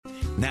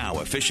Now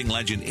a fishing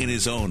legend in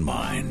his own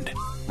mind,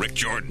 Rick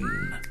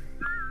Jordan.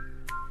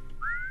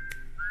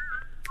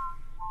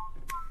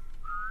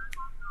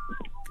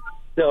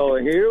 So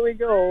here we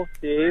go,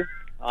 Steve.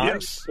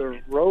 Yes.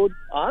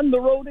 On the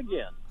road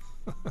again.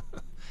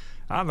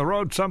 On the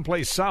road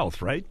someplace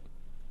south, right?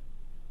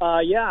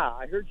 Yeah,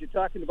 I heard you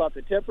talking about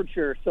the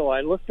temperature, so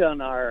I looked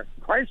on our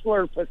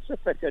Chrysler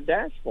Pacifica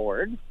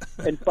dashboard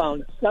and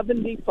found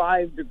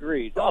 75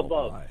 degrees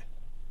above. My.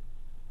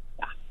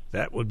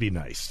 That would be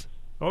nice.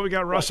 Well, we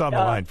got Russ on the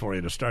line for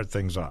you to start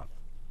things off.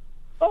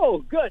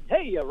 Oh, good.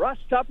 Hey, Russ,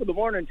 top of the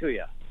morning to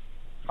you.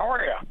 How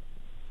are you?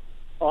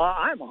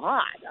 I'm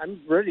hot.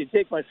 I'm ready to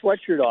take my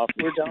sweatshirt off.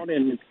 We're down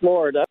in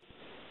Florida.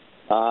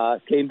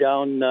 Came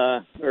down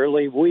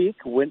early week,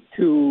 went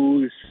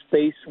to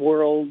Space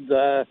World,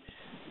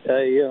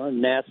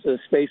 NASA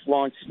space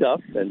launch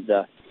stuff, and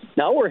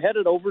now we're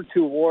headed over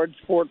towards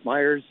Fort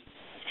Myers,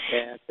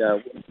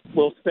 and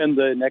we'll spend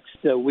the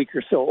next week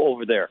or so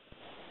over there.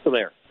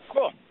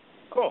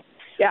 Cool.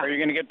 Yeah. Are you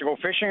going to get to go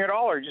fishing at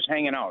all, or just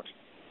hanging out?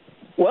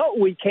 Well,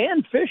 we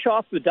can fish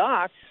off the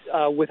docks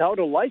without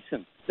a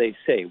license, they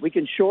say. We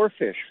can shore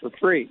fish for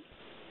free.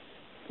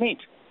 Neat.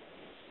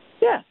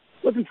 Yeah,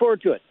 looking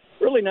forward to it.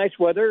 Really nice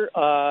weather.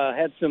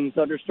 Had some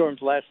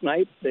thunderstorms last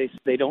night.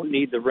 They don't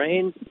need the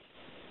rain,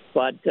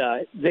 but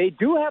they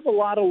do have a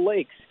lot of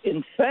lakes.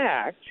 In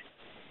fact,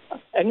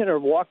 I'm going to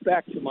walk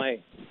back to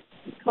my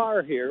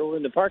car here. We're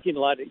in the parking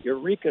lot at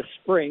Eureka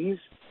Springs.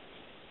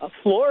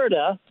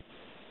 Florida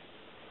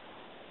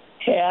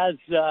has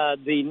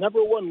the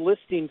number one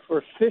listing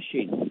for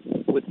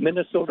fishing, with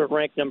Minnesota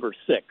ranked number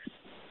 6.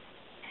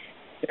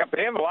 Yeah, but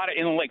they have a lot of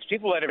inland lakes.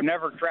 People that have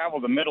never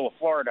traveled the middle of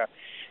Florida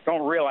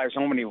don't realize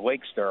how many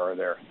lakes there are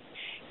there.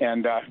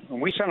 And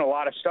we send a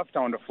lot of stuff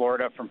down to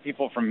Florida from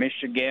people from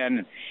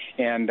Michigan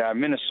and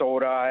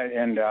Minnesota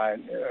and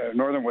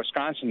northern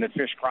Wisconsin that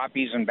fish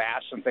crappies and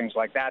bass and things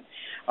like that.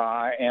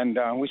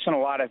 And we send a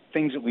lot of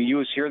things that we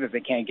use here that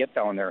they can't get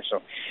down there.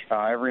 So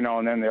every now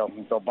and then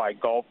they'll buy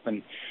gulp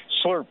and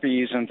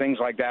Slurpees and things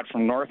like that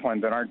from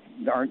Northland that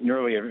aren't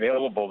nearly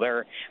available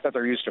there that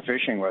they're used to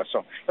fishing with.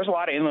 So there's a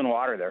lot of inland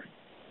water there.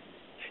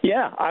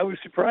 Yeah, I was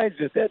surprised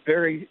at that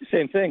very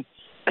same thing.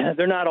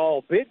 They're not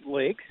all big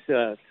lakes.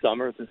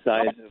 Some are the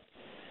size of,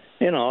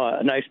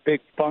 a nice big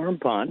farm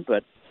pond,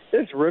 but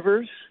there's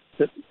rivers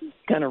that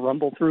kind of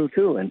rumble through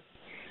too. And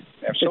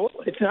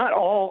absolutely, it's not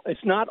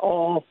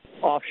all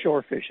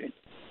offshore fishing.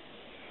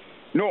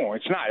 No,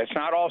 it's not. It's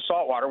not all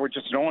saltwater, which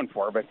it's known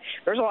for, but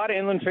there's a lot of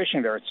inland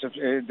fishing there.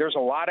 There's a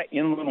lot of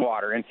inland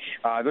water, and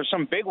there's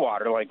some big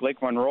water like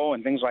Lake Monroe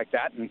and things like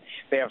that, and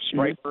they have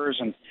stripers.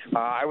 And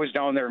I was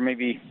down there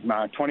maybe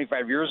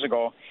 25 years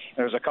ago, and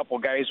there was a couple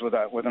guys with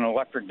an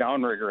electric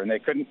downrigger, and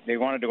they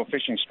wanted to go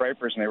fishing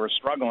stripers, and they were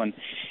struggling,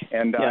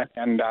 and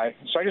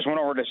so I just went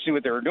over to see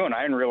what they were doing.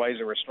 I didn't realize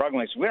they were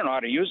struggling. So we don't know how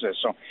to use this,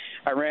 so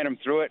I ran them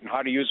through it and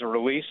how to use a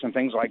release and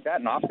things like that,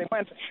 and off they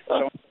went.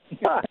 So.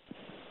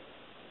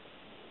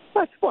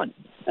 That's fun.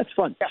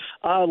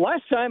 Yeah.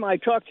 Last time I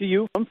talked to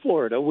you from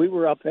Florida, we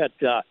were up at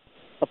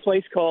a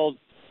place called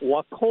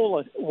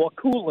Wakulla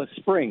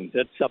Springs.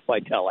 That's up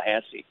by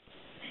Tallahassee.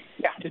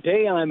 Yeah.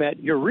 Today I'm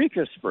at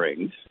Eureka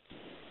Springs,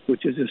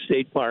 which is a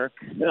state park.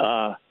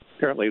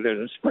 Apparently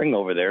there's a spring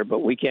over there, but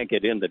we can't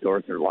get in. The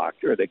doors are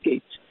locked, or the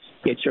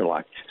gates are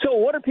locked. So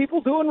what are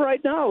people doing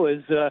right now as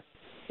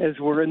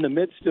we're in the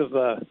midst of,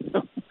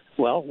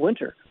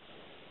 winter?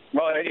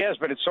 Well, it is,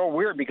 but it's so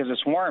weird because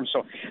it's warm.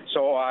 So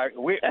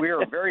we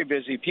are very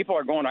busy. People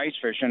are going ice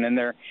fishing, and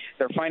they're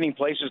finding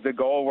places to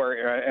go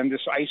where and this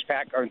ice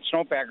pack or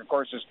snowpack, of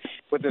course, is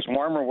with this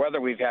warmer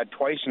weather we've had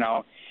twice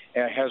now.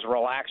 Has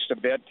relaxed a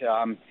bit.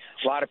 A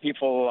lot of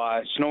people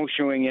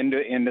snowshoeing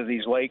into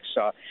these lakes.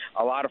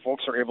 A lot of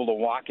folks are able to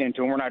walk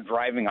into them. We're not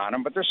driving on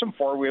them, but there's some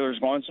four-wheelers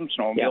going, some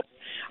snowmobiles.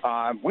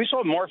 Yeah. We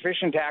sold more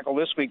fishing tackle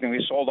this week than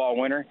we sold all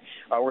winter.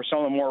 We're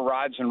selling more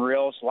rods and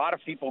reels. A lot of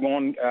people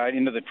going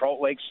into the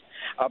trout lakes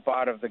up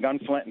out of the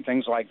Gunflint and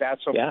things like that.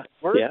 So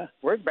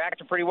we're back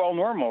to pretty well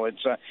normal.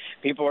 It's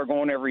people are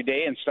going every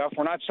day and stuff.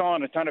 We're not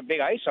selling a ton of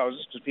big ice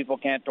houses because people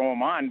can't throw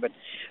them on, but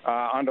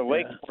on the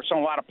lake we're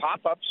selling a lot of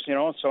pop-ups,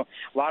 so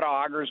a lot of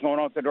augers going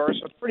out the door,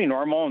 so it's pretty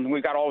normal, and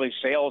we've got all these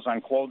sales on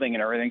clothing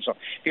and everything, so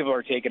people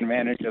are taking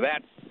advantage of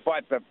that.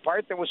 But the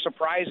part that was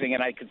surprising,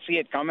 and I could see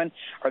it coming,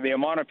 are the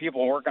amount of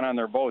people working on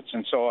their boats.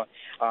 And so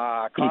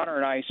Connor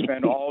and I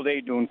spend all day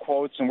doing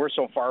quotes, and we're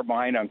so far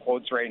behind on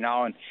quotes right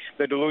now, and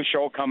the Duluth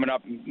show coming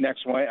up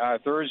next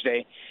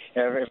Thursday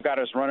have got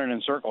us running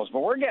in circles. But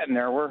we're getting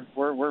there. We're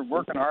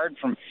working hard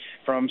from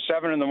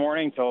 7 in the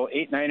morning till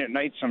 8, 9 at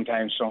night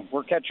sometimes, so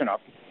we're catching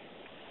up.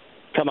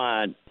 Come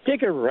on,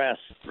 take a rest,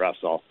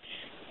 Russell.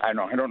 I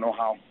know. I don't know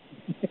how.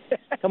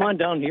 Come on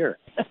down here.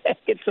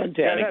 Get some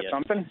tan again.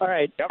 Something. All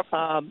right. Yep.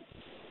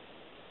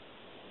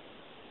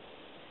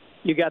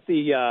 You got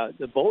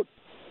the boat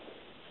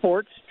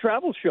ports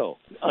travel show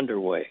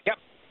underway. Yep.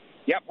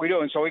 Yep, we do.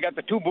 And so we got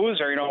the two booths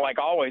there, like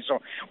always. So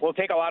we'll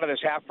take a lot of this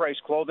half-price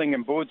clothing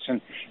and boots and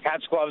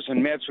hats, gloves,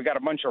 and mitts. We got a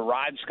bunch of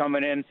rods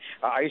coming in,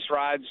 ice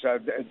rods.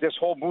 This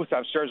whole booth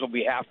upstairs will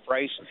be half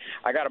price.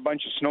 I got a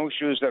bunch of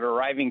snowshoes that are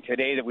arriving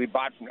today that we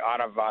bought out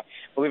of,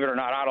 believe it or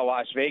not, out of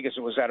Las Vegas.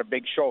 It was at a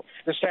big show.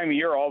 This time of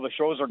year, all the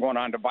shows are going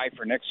on to buy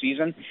for next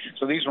season.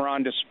 So these were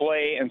on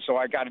display, and so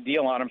I got a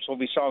deal on them. So we'll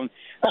be selling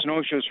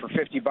snowshoes for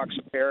 $50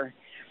 a pair.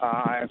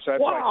 So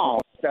that's wow.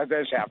 That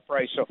is half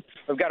price. So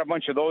we've got a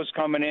bunch of those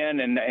coming in,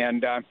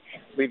 and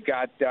we've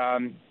got,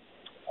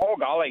 oh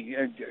golly,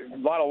 a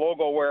lot of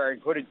logo wear,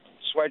 hooded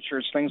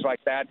sweatshirts, things like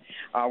that.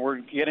 We're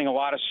getting a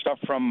lot of stuff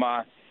from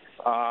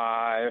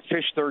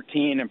Fish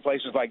 13 and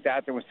places like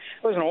that. There was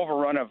an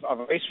overrun of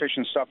ice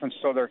fishing stuff, and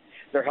so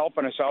they're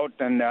helping us out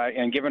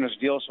and giving us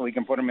deals so we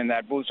can put them in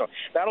that booth. So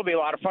that'll be a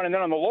lot of fun. And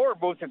then on the lower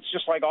booth, it's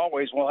just like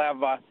always. We'll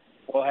have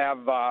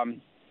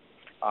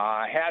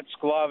hats,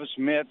 gloves,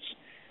 mitts.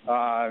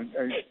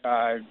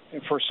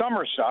 For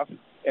summer stuff,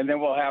 and then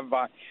we'll have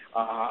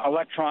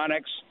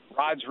electronics,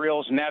 rods,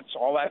 reels, nets,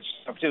 all that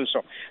stuff too.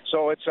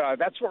 So it's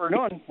that's what we're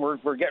doing.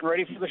 We're getting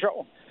ready for the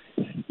show.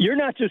 You're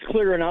not just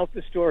clearing out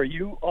the store;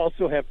 you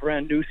also have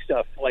brand new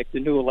stuff like the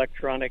new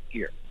electronic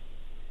gear.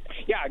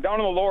 Yeah, down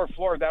on the lower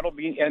floor, that'll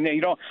be, and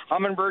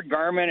Humminbird,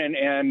 Garmin,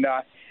 and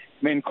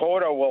Minn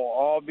Kota will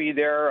all be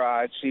there.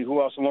 Let's see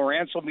who else.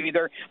 Lawrence will be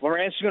there.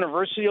 Lawrence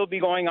University will be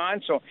going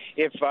on. So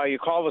if you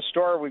call the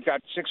store, we've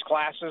got 6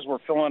 classes. We're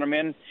filling them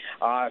in.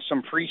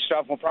 Some free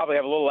stuff. We'll probably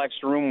have a little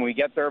extra room when we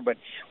get there, but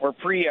we're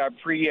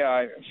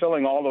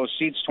filling all those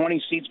seats.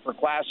 20 seats per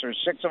class.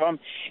 There's 6 of them,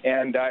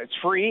 and it's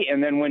free.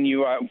 And then when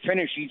you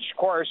finish each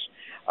course,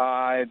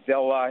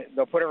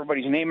 they'll put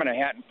everybody's name in a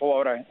hat and pull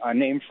out a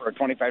name for a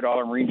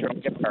 $25 Marine Trail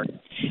gift card.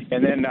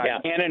 And then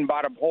Canon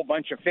bought a whole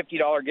bunch of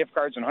 $50 gift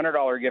cards and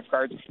 $100 gift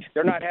cards.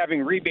 They're not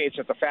having rebates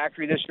at the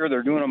factory this year.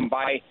 They're doing them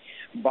by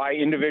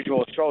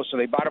individual shows. So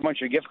they bought a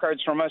bunch of gift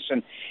cards from us,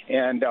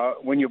 and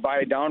when you buy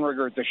a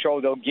downrigger at the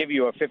show, they'll give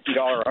you a $50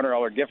 or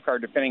 $100 gift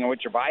card depending on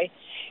what you buy.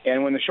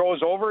 And when the show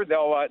is over,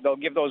 they'll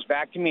give those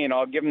back to me, and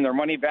I'll give them their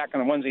money back on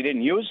the ones they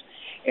didn't use.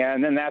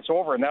 And then that's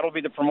over, and that'll be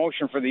the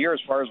promotion for the year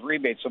as far as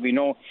rebates. There'll be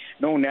no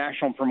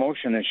national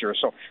promotion this year.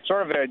 So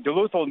sort of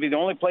Duluth will be the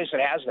only place that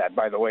has that,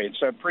 by the way.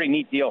 It's a pretty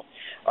neat deal.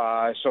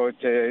 So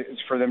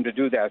it's for them to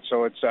do that.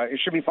 So it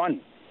should be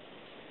fun.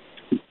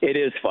 It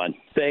is fun.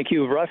 Thank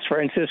you, Russ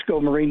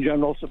Francisco, Marine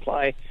General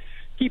Supply.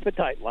 Keep a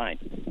tight line.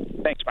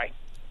 Thanks, bye.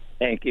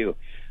 Thank you.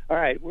 All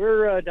right,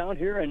 we're down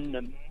here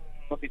in,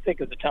 let me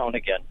think of the town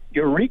again,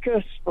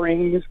 Eureka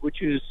Springs,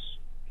 which is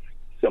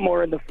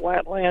somewhere in the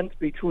flatlands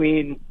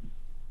between,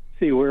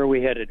 see, where are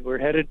we headed? We're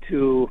headed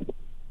to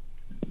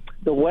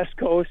the West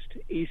Coast,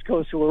 East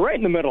Coast, so we're right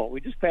in the middle.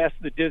 We just passed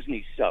the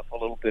Disney stuff a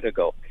little bit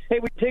ago. Hey,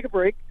 we take a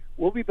break.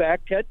 We'll be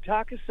back. Ted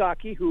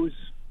Takasaki, who's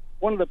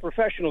one of the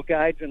professional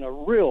guides and a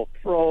real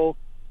pro,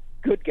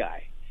 good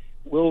guy.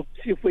 We'll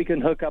see if we can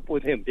hook up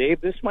with him,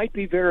 Dave. This might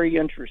be very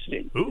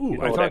interesting.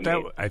 Ooh,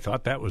 I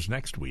thought that was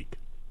next week.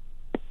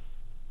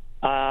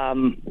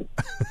 Because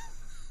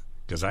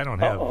I don't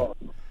have.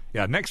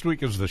 Yeah, next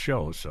week is the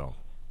show. So.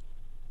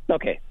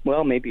 Okay,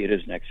 well, maybe it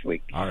is next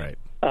week. All right.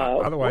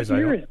 Otherwise, what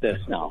year is this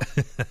now?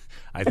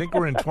 I think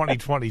we're in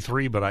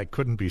 2023, but I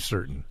couldn't be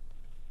certain.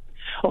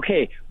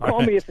 Okay,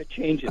 call me if it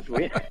changes.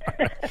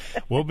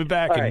 We'll be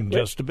back in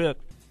just a bit.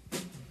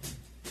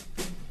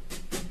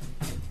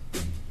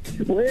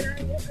 Where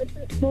is it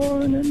this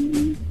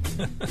morning?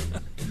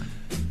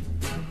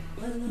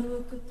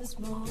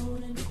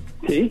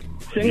 See?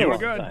 Sing you were along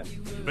good. time.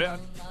 Bet.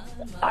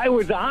 I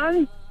was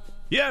on?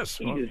 Yes.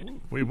 Well,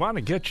 we want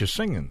to get you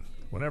singing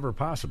whenever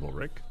possible,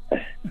 Rick.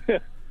 No,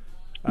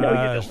 you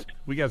don't.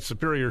 We got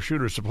Superior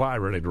Shooter Supply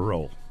ready to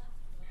roll.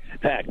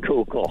 Pat,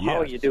 cool. Yes.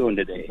 How are you doing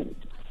today?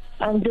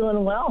 I'm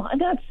doing well. I'm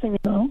not singing,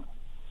 though.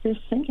 You're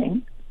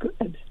singing.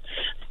 Good.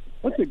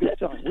 What's a good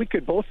song? We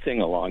could both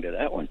sing along to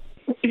that one.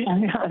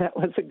 Yeah, that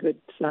was a good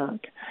song.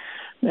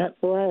 That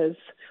was.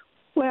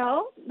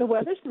 Well, the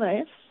weather's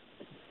nice.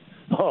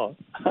 Oh,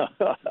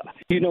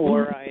 you know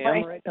where I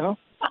am right now?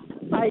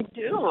 I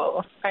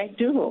do.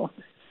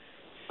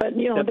 But,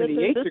 you know, this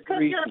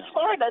because you're in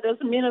Florida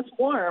doesn't mean it's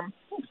warm.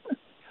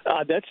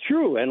 That's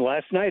true. And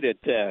last night, a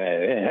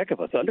heck of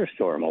a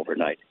thunderstorm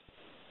overnight.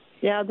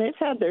 Yeah, they've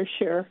had their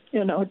share,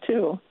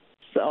 too.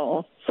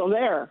 So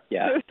there.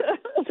 Yeah,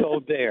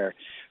 so there.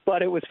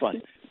 But it was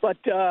fun. But,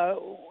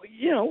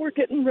 we're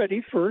getting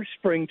ready for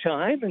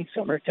springtime and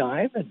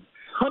summertime and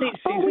hunting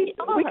season.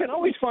 We can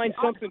always find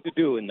something to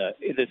do in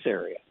this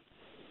area.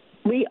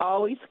 We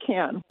always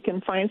can. We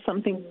can find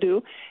something to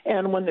do.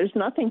 And when there's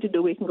nothing to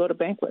do, we can go to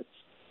banquets.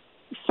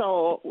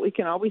 So we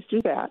can always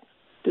do that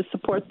to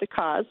support the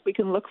cause. We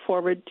can look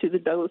forward to the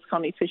Douglas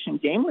County Fish and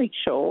Game League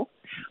show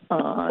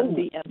on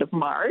the end of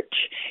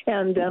March.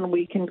 And then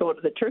we can go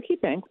to the turkey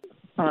banquet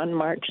on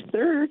March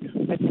 3rd.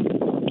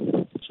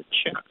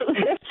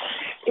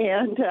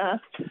 And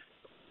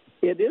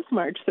it is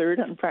March 3rd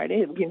on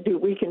Friday.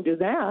 We can do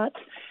that.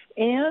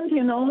 And,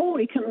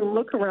 we can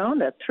look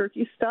around at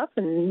turkey stuff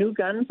and new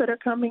guns that are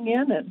coming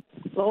in and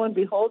lo and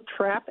behold,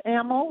 trap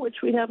ammo, which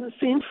we haven't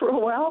seen for a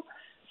while.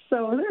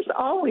 So there's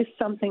always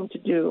something to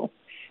do.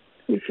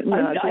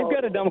 I've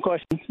got a dumb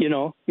question. You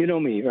know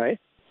me, right?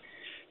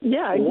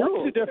 Yeah, I know.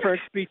 What's the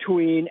difference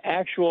between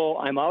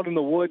I'm out in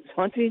the woods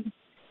hunting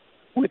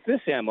with this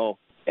ammo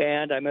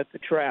and I'm at the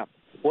trap?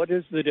 What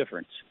is the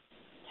difference?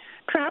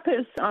 Trap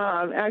is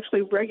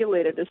actually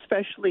regulated,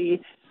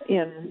 especially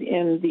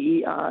in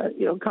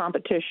the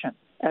competition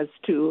as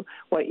to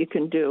what you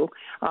can do,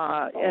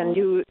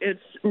 it's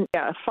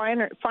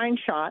fine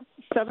shot,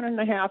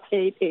 7.5,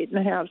 8,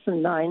 8.5,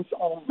 and 9s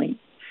only,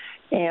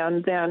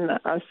 and then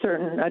a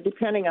certain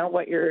depending on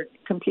what you're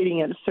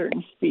competing at a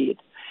certain speed.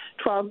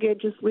 12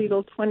 gauge is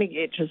legal, 20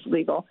 gauge is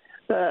legal.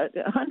 The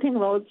hunting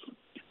loads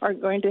are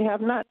going to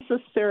have not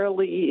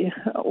necessarily,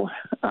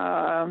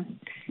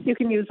 you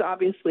can use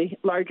obviously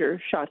larger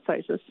shot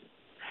sizes.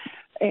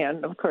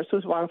 And of course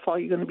with waterfall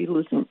you're going to be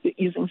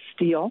using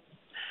steel.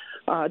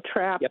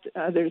 Trapped,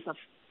 there's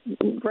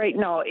right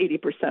now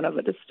 80% of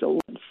it is still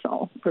wood,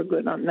 so we're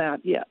good on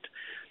that yet.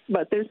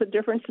 But there's a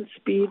difference in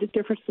speed, a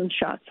difference in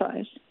shot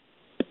size.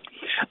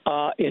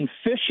 In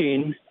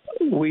fishing,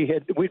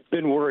 we've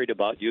been worried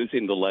about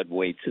using the lead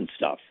weights and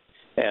stuff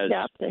as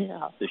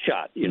the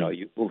shot. You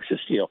move the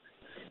steel.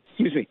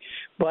 Excuse me.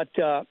 But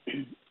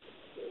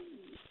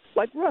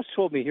like Russ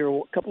told me here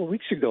a couple of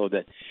weeks ago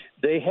that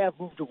they have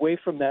moved away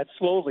from that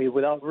slowly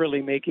without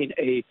really making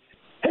a,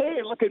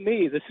 hey, look at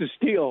me, this is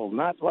steel,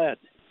 not lead.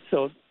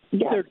 So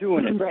they're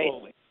doing it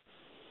slowly.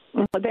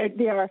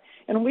 They are,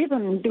 and we've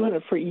been doing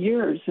it for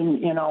years.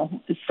 And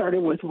it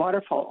started with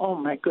waterfall. Oh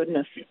my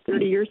goodness,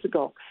 30 years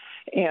ago,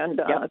 and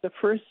the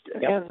first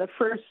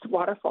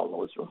waterfall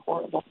loads were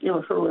horrible. They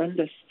were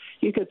horrendous.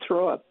 You could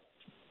throw a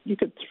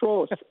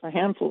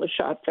handful of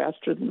shot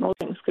faster than those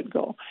things could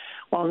go.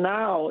 Well,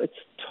 now it's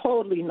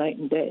totally night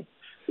and day.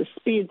 The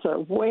speeds are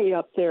way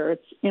up there.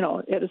 It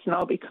has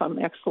now become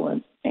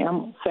excellent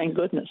ammo. Thank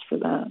goodness for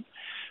that.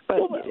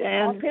 But what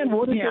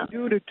did they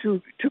do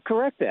to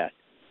correct that?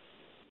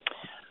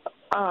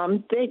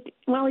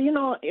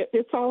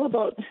 It's all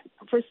about,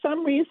 for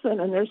some reason,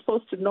 and they're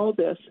supposed to know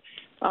this,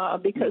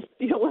 because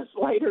steel is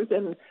lighter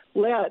than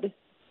lead.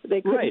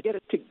 They couldn't get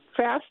it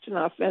fast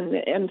enough,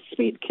 and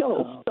speed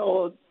kills.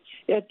 So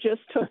it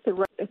just took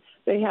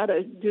they had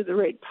to do the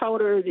right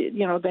powder.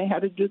 They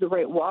had to do the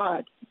right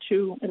wad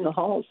too in the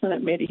hulls, and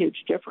it made a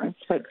huge difference.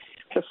 But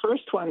the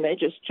first one, they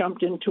just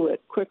jumped into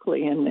it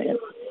quickly, and it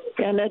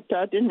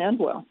didn't end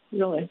well,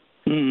 really.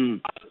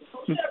 Mm-hmm.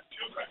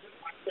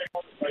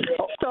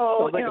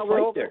 So we're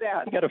over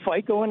that. You got a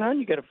fight going on?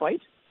 You got a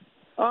fight?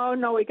 Oh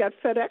no, we got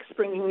FedEx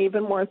bringing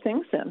even more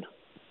things in.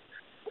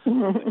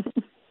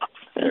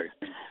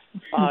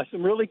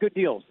 Some really good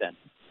deals then.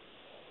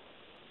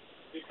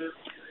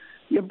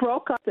 You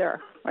broke up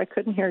there. I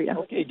couldn't hear you.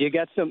 Okay, you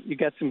got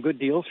some good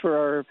deals for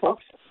our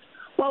folks?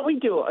 Well, we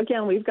do.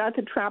 Again, we've got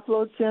the trap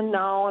loads in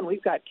now, and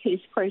we've got case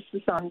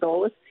prices on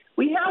those.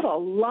 We have a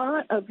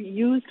lot of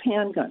used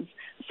handguns.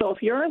 So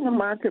if you're in the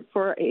market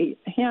for a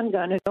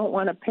handgun and don't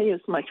want to pay as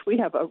much, we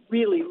have a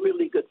really,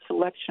 really good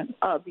selection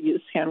of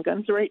used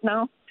handguns right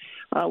now.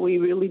 We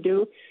really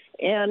do.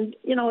 And,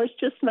 it's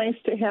just nice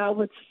to have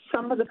with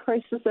some of the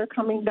prices are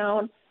coming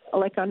down,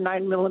 like on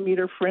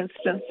 9mm, for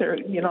instance, or,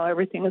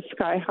 everything is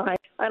sky high.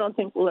 I don't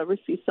think we'll ever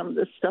see some of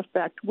this stuff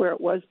back to where it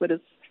was, but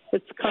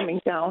it's coming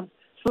down.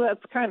 So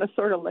that's kind of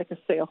sort of like a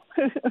sale.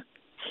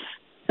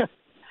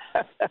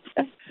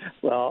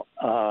 Well,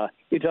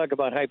 you talk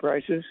about high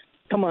prices.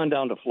 Come on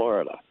down to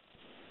Florida.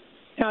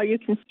 No, you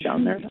can sit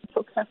down there. That's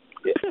okay.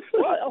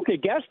 Well, okay,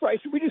 gas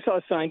prices. We just saw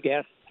a sign,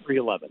 gas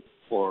 $3.11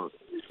 for,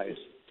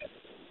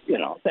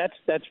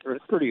 that's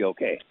pretty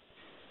okay.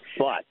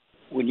 But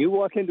when you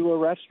walk into a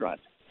restaurant,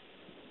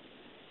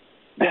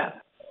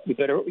 you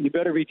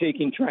better be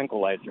taking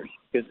tranquilizers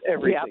because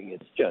everything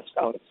is just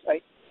out of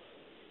sight.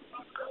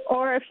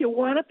 Or if you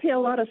want to pay a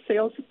lot of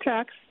sales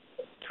tax,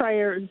 try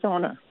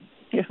Arizona.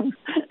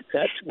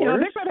 That's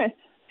worse.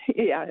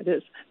 It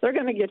is. They're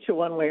going to get you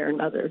one way or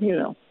another.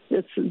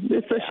 It's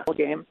a shell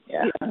game.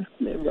 Yeah,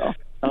 they will.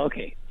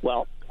 Okay.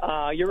 Well,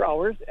 your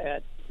hours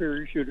at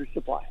Superior Shooter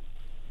Supply.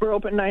 We're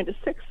open 9 to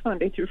 6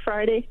 Monday through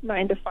Friday,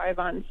 9 to 5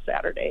 on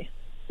Saturday.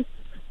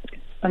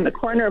 On the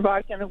corner of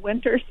Ogden and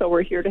Winter, so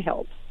we're here to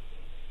help.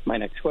 My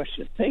next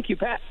question. Thank you,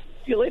 Pat.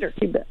 See you later.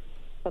 You bet.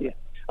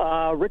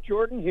 Yeah. Rick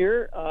Jordan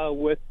here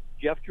with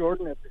Jeff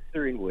Jordan at the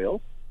steering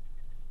wheel.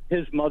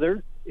 His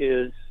mother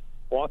is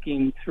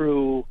walking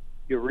through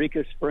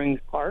Eureka Springs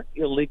Park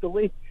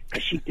illegally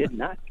because she did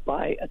not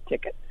buy a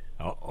ticket.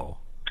 Uh-oh.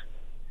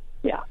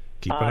 Yeah.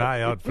 Keep an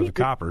eye out for the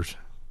coppers.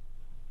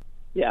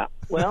 Yeah.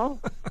 Well,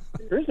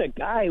 there's a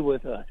guy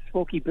with a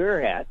Smokey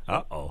Bear hat.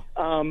 Uh-oh.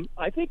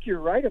 I think you're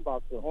right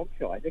about the home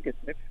show. I think it's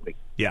next week.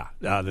 Yeah,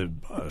 the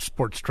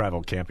sports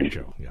travel camping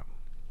show. Yeah.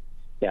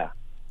 Yeah.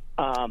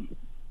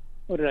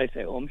 What did I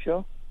say, home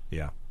show?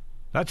 Yeah.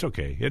 That's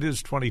okay. It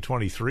is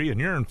 2023, and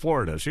you're in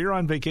Florida, so you're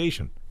on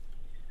vacation.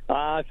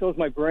 So's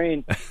my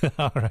brain.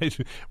 All right.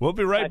 We'll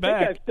be right back.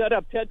 I think I've set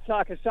up Ted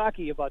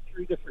Takasaki about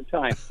 3 different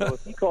times. So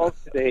if he calls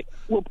today,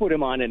 we'll put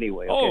him on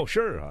anyway. Okay? Oh,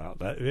 sure.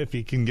 If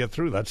he can get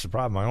through, that's the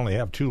problem. I only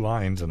have 2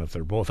 lines, and if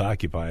they're both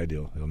occupied,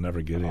 he'll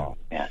never get in. Oh,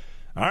 yeah.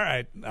 All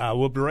right.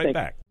 We'll be right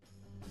back.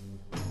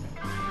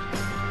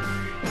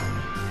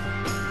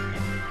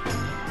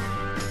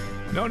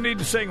 No need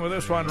to sing with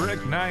this one,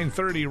 Rick.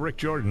 9:30, Rick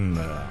Jordan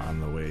on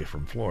the way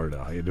from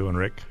Florida. How you doing,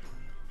 Rick?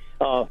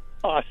 Oh,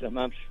 awesome.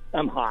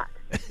 I'm hot.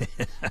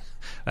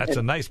 That's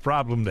a nice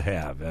problem to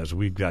have, as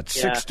we've got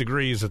 6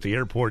 degrees at the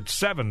airport,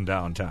 7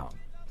 downtown.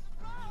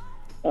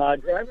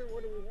 Driver,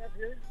 what do we have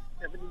here?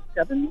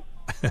 77?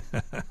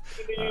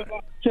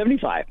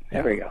 75.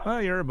 There we go.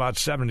 Well, you're about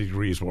 70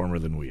 degrees warmer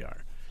than we are.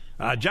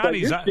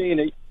 Johnny's...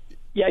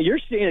 You're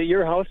staying at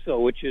your house, though,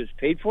 which is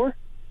paid for?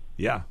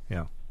 Yeah.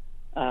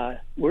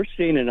 We're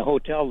staying in a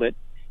hotel that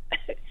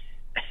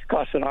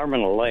costs an arm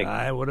and a leg.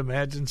 I would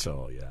imagine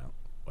so, yeah.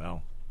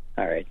 Well.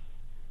 All right.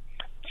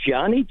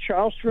 Johnny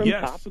Charlstrom,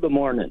 yes. Top of the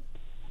morning.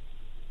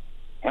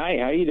 Hi,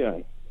 how you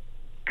doing?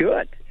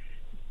 Good.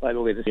 By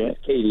the way, this is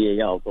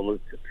KDAL, Duluth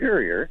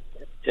Superior.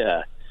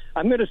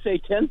 I'm going to say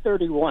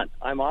 10:31.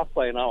 I'm off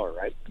by an hour,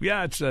 right?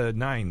 Yeah, it's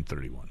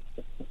 9:31.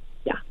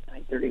 Yeah,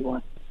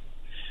 9:31.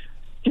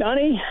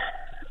 Johnny,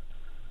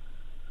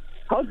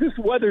 how's this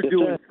weather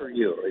doing for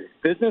you? Is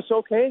business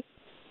okay?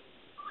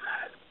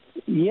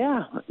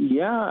 Yeah. We've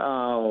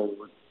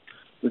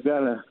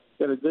got a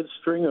good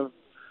string of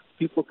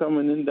people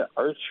coming into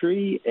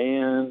archery,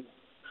 and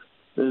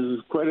there's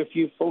quite a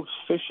few folks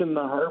fishing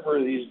the harbor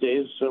these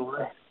days, so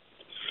we're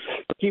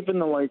keeping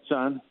the lights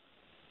on.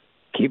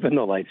 Keeping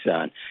the lights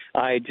on.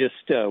 I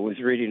just was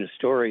reading a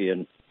story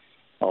in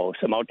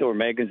some outdoor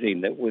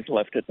magazine that was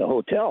left at the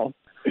hotel.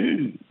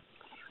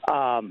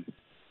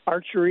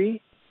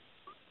 Archery,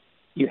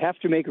 you have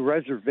to make a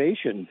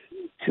reservation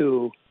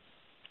to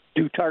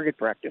do target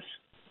practice.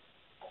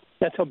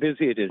 That's how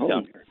busy it is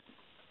down here.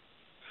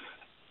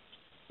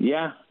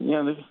 Yeah,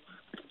 there's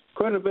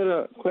quite a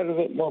bit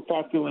more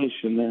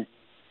population there.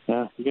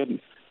 Yeah,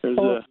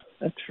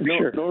 that's for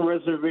sure. No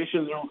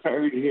reservations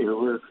required here.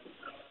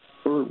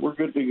 We're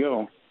good to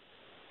go.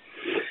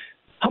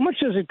 How much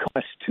does it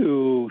cost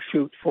to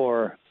shoot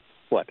for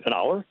an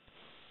hour?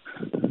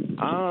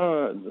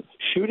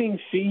 Shooting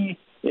fee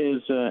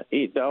is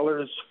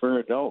 $8 for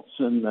adults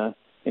and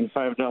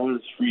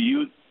 $5 for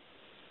youth,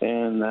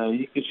 and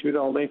you can shoot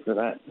all day for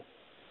that.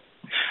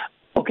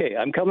 Okay,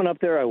 I'm coming up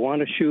there. I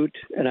want to shoot,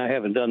 and I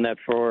haven't done that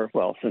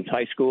since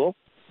high school.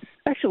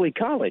 Actually,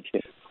 college.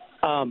 Do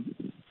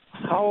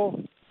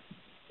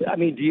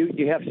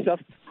you have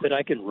stuff that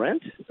I can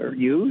rent or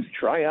use,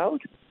 try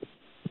out?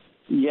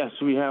 Yes,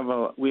 we have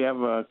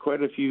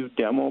quite a few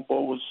demo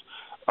bows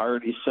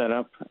already set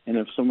up, and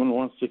if someone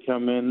wants to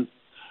come in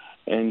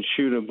and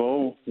shoot a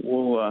bow,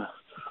 we'll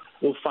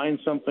find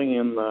something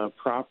in the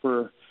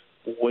proper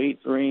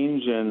weight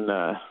range and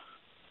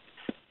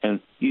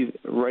either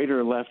right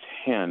or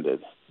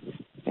left-handed,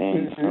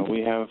 and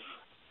we have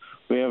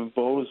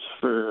bows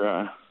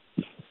for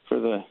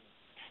the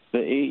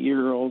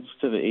 8-year-olds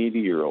to the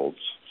 80-year-olds,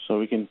 so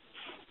we can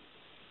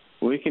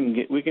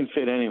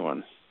fit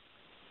anyone.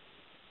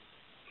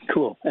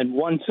 Cool. And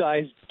one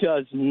size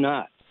does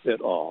not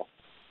fit all.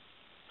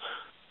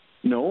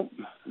 No.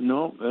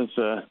 There's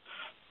a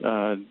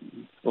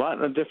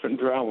lot of different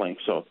draw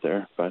lengths out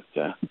there, but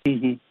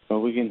we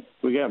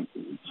got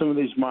some of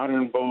these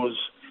modern bows.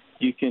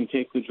 You can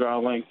take the draw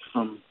length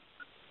from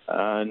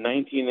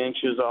 19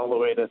 inches all the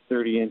way to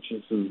 30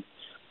 inches,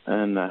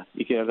 and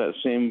you can have that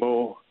same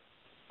bow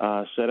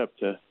set up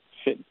to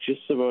fit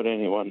just about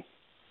anyone.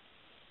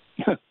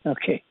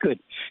 Okay, good.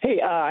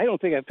 Hey, I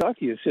don't think I've talked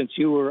to you since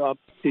you were up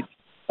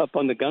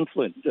on the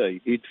Gunflint.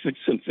 You did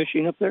some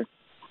fishing up there?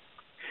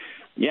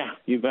 Yeah,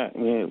 you bet.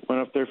 We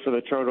went up there for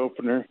the trout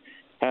opener,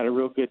 had a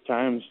real good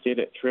time, stayed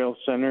at Trail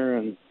Center,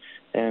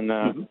 and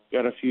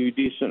got a few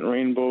decent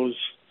rainbows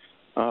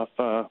off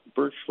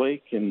Birch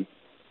Lake and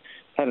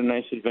had a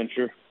nice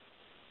adventure.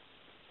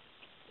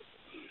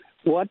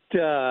 What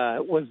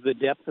was the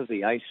depth of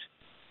the ice?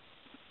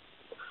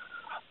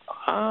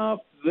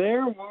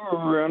 There we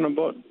were on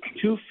about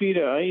 2 feet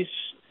of ice,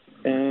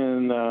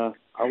 and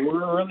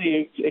we're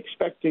really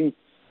expecting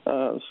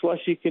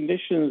slushy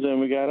conditions,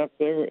 and we got up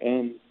there,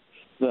 and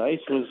the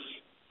ice was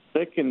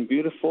thick and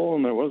beautiful,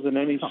 and there wasn't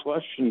any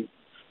slush, and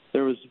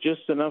there was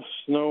just enough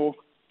snow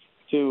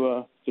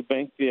to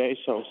bank the ice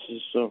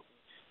houses, so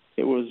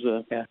it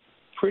was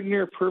pretty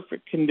near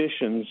perfect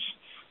conditions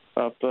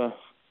up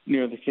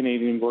near the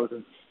Canadian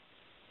border.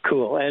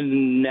 Cool.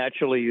 And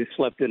naturally, you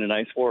slept in a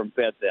nice warm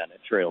bed then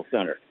at Trail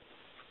Center.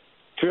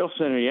 Trail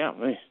Center, yeah.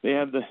 They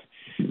had the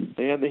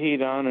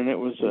heat on, and it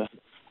was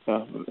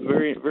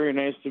very, very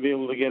nice to be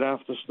able to get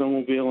off the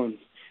snowmobile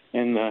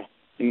and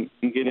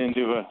get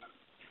into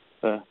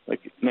a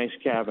nice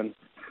cabin.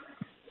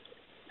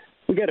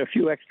 We got a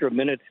few extra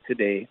minutes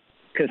today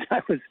because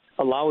I was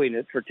allowing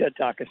it for Ted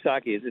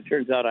Takasaki. As it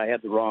turns out, I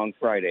had the wrong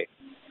Friday.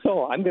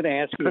 So I'm going to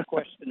ask you a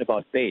question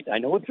about bait. I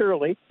know it's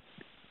early.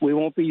 We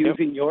won't be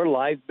using your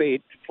live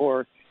bait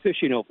for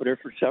fishing opener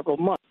for several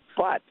months.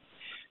 But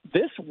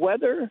this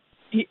weather,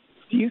 do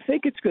you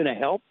think it's going to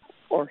help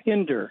or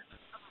hinder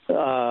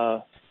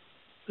the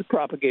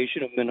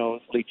propagation of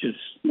minnows, leeches,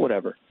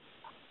 whatever?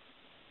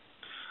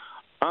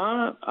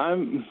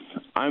 I'm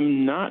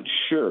not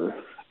sure.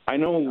 I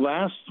know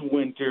last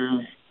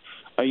winter,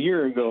 a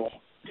year ago,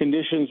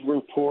 conditions were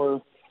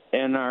poor,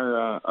 and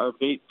our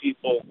bait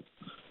people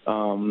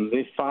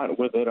they fought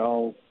with it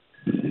all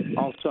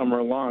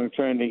summer long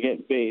trying to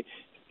get bait.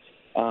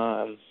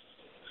 I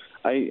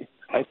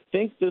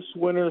think this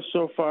winter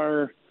so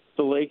far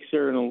the lakes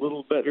are in a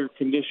little better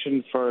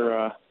condition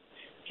for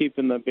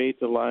keeping the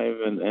bait alive,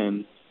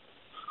 and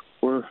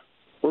we're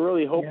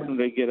really hoping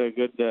to get a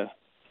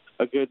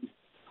good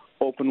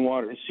open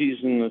water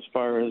season as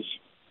far as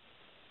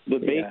the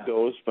bait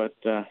goes. But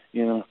the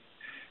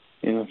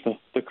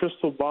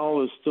crystal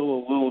ball is still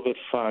a little bit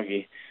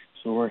foggy,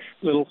 so we're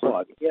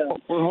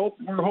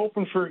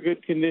hoping for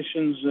good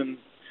conditions and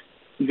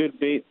good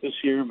bait this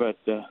year. But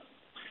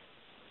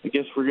I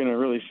guess we're going to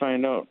really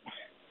find out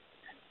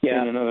in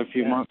another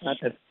few months.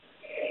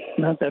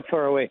 Not that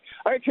far away.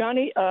 All right,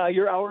 Johnny,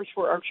 your hours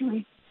for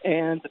archery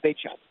and the bait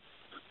shop.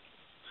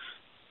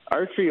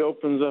 Archery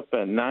opens up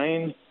at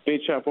 9.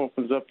 Bait shop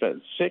opens up at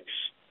 6.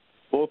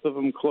 Both of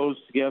them close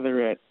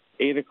together at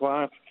 8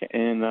 o'clock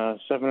and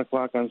 7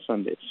 o'clock on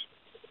Sundays.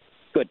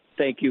 Good.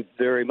 Thank you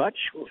very much.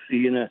 We'll see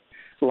you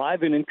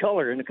live and in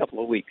color in a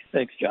couple of weeks.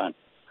 Thanks, John.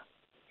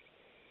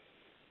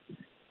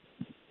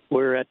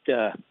 We're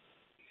at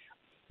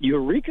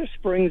Eureka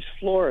Springs,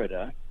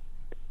 Florida,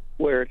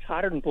 where it's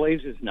hotter than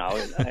blazes now.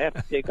 I have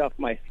to take off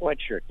my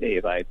sweatshirt,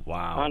 Dave.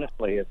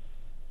 Honestly,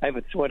 I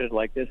haven't sweated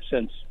like this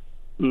since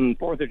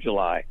 4th of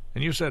July.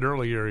 And you said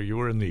earlier you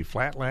were in the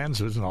flatlands.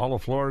 Isn't all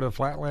of Florida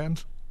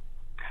flatlands?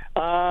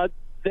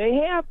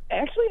 They've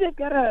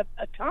got a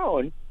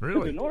town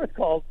to the north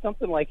called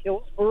something like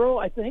Hillsboro,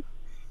 I think.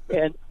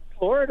 And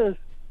Florida's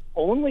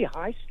only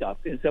high stuff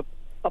is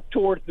up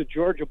towards the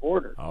Georgia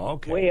border. Oh,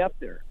 okay. Way up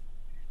there.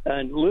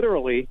 And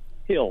literally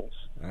hills,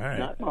 right.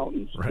 Not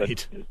mountains,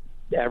 right.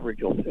 But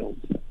average old hills.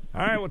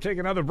 All right, we'll take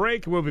another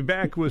break. We'll be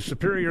back with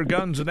Superior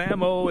Guns and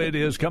Ammo. It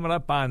is coming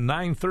up on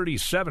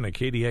 9:37 at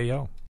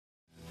KDAL.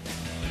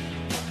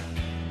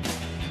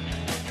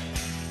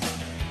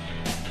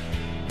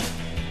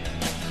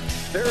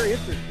 Very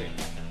interesting.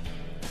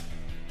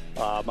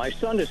 My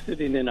son is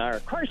sitting in our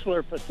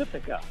Chrysler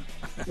Pacifica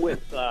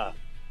with it's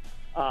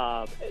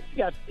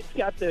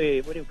got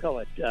the, what do you call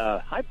it,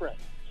 hybrid.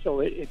 So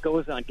it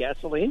goes on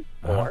gasoline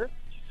or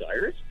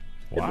Cyrus.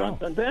 It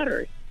runs on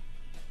battery.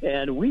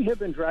 And we have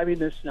been driving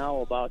this now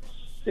about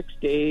 6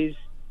 days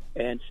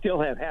and still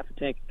have half a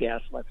tank of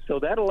gas left. So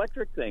that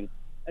electric thing,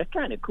 that's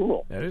kind of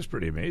cool. That is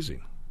pretty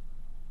amazing.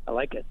 I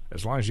like it.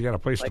 As long as you got a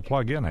place to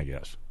plug in, I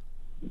guess.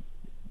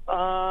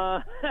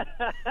 No,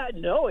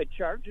 it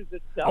charges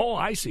itself. Oh,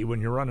 I see.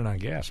 When you're running on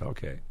gas.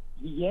 Okay.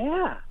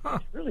 Yeah. Huh.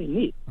 It's really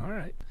neat. All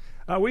right.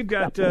 We've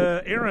got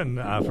Aaron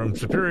from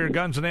Superior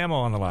Guns and Ammo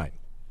on the line.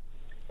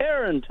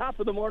 Aaron, top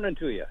of the morning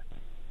to you.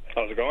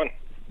 How's it going?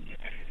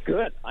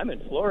 Good. I'm in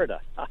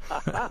Florida.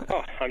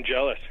 Oh, I'm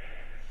jealous.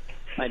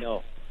 I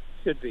know.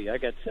 Should be. I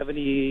got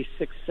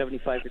 76,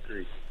 75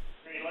 degrees.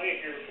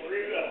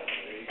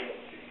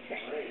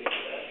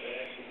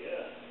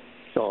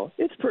 So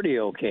it's pretty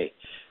okay.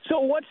 So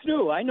what's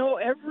new? I know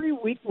every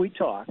week we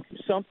talk,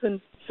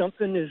 something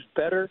is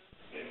better,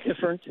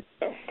 different,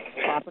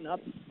 popping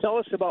up. Tell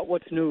us about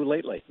what's new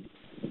lately.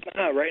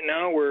 Right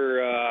now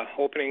we're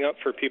opening up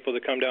for people to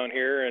come down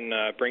here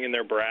and bring in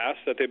their brass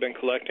that they've been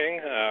collecting.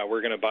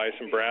 We're going to buy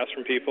some brass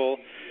from people.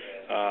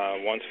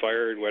 Once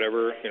fired,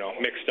 whatever,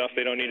 mixed stuff.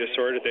 They don't need to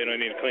sort it. They don't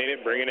need to clean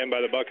it. Bring it in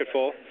by the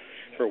bucketful.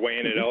 We're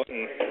weighing it out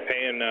and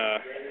paying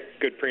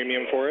good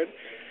premium for it.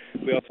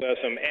 We also have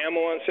some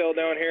ammo on sale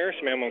down here,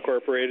 some Ammo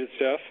Incorporated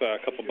stuff, a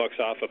couple bucks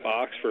off a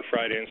box for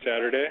Friday and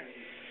Saturday.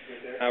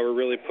 We're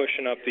really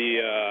pushing up the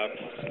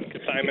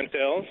consignment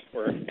sales,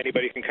 where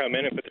anybody can come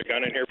in and put their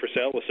gun in here for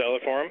sale. We'll sell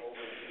it for them.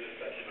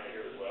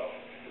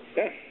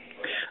 Yeah.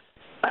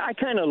 I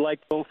kind of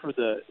like go for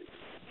the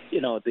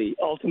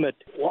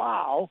ultimate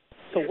wow.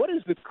 So what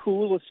is the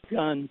coolest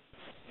gun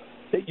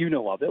that you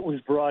know of that was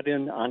brought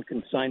in on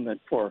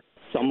consignment for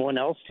someone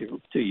else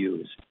to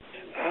use?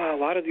 A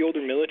lot of the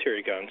older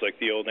military guns, like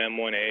the old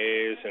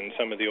M1As and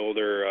some of the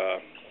older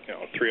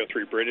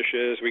 303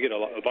 Britishes. We get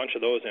a bunch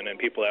of those in, and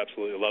people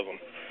absolutely love them.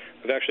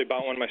 I've actually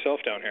bought one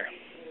myself down here.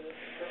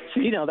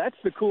 See, that's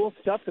the cool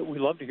stuff that we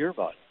love to hear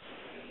about.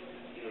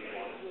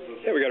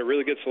 Yeah, we got a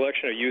really good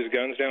selection of used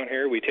guns down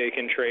here. We take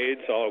in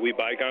trades. We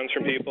buy guns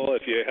from people.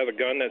 If you have a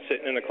gun that's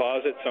sitting in the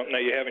closet, something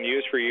that you haven't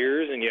used for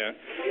years, and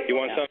you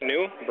want something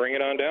new, bring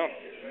it on down.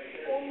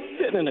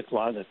 Sitting in the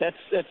closet. That's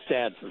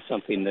sad for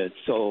something that's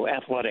so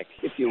athletic,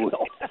 if you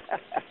will.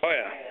 Oh,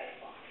 yeah.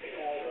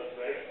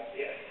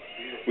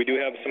 We do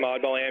have some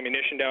oddball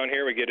ammunition down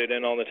here. We get it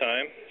in all the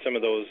time. Some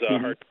of those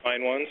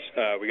hard-to-find ones.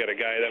 We got a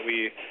guy that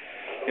we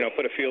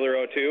put a feeler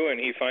out to, and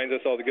he finds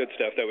us all the good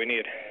stuff that we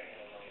need.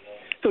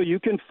 So you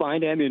can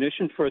find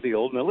ammunition for the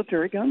old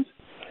military guns?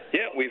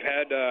 Yeah, we've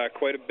had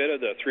quite a bit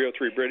of the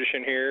 303 British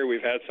in here.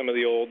 We've had some of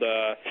the old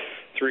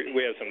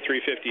we had some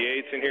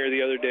 358s in here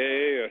the other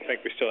day. I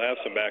think we still have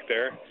some back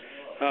there.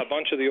 A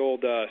bunch of the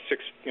old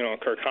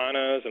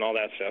Carcanas and all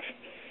that stuff.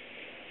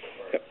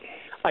 Yep.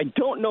 I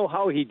don't know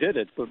how he did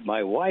it, but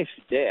my wife's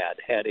dad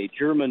had a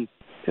German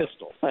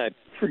pistol. I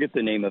forget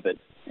the name of it.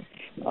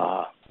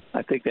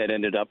 I think that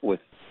ended up with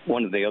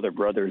one of the other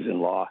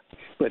brothers-in-law.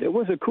 But it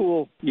was a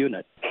cool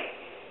unit.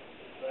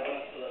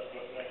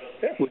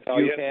 Yeah.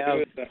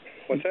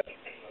 What's that?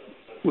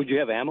 Would you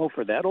have ammo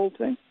for that old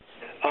thing?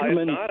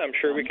 If not, I'm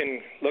sure we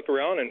can look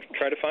around and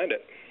try to find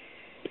it.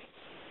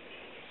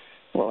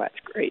 Well, that's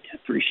great.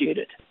 Appreciate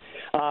it.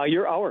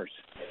 Your hours?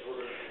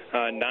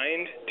 9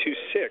 to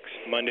 6,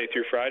 Monday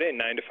through Friday,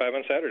 9 to 5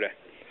 on Saturday.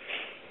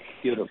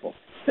 Beautiful.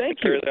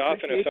 Thank you. Fairly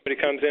often, if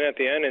somebody comes in at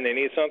the end and they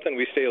need something,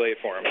 we stay late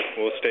for them.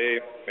 We'll stay,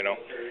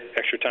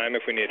 extra time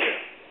if we need to.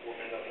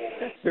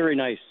 That's very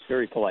nice,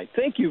 very polite.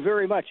 Thank you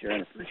very much,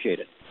 Aaron. Appreciate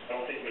it.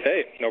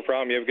 Hey, no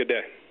problem. You have a good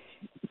day.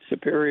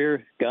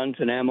 Superior Guns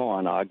and Ammo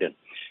on Ogden.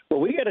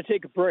 Well, we got to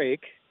take a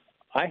break.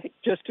 I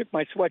just took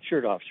my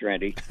sweatshirt off,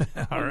 Randy.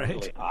 All right.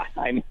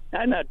 Really,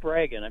 I'm not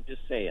bragging. I'm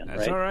just saying.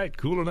 That's all right.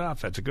 Cool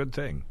enough. That's a good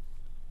thing.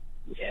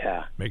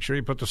 Yeah. Make sure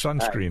you put the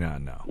sunscreen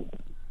on now.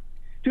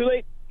 Too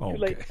late. Okay.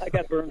 Too late. I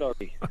got burned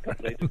already a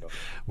couple days ago.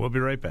 We'll be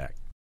right back.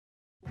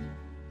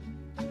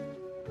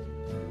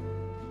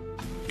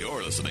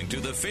 You're listening to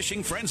The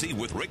Fishing Frenzy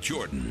with Rick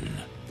Jordan.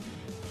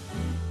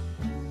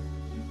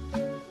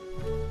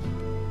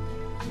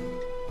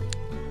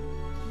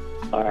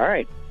 All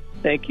right.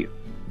 Thank you.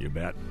 You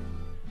bet.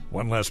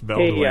 One less bell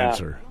to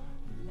answer.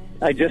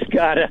 I just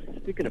got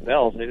speaking of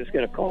bells, I just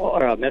got a call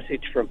or a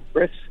message from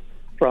Chris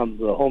from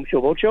the Home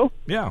Show Boat Show.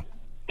 Yeah.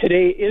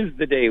 Today is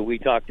the day we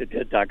talked to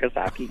Ted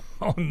Takasaki.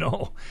 Oh,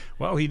 no.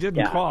 Well, he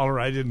didn't call,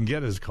 or I didn't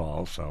get his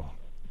call, so.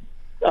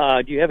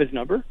 Do you have his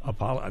number?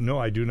 No,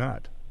 I do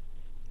not.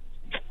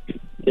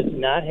 Does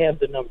not have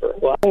the number.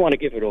 Well, I don't want to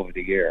give it over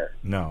the air.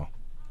 No.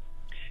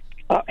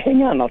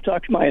 Hang on, I'll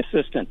talk to my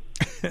assistant.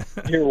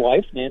 Your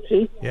wife,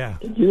 Nancy? Yeah.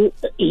 Did you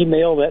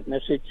email that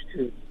message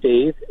to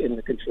Dave in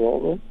the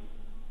control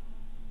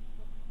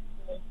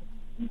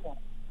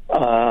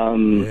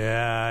room?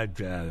 Yeah.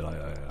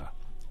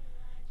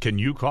 Can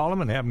you call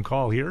him and have him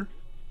call here?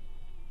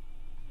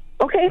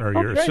 Okay. Or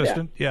your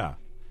assistant? Yeah.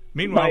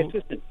 Meanwhile, my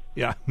assistant.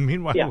 Yeah.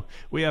 Meanwhile,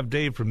 we have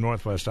Dave from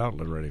Northwest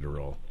Outlet ready to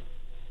roll.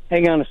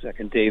 Hang on a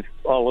second, Dave.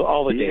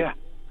 All the Dave. Yeah.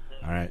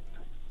 All right.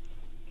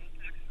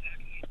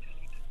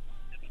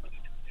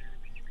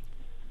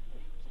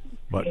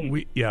 But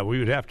we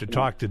would have to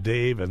talk to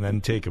Dave and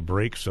then take a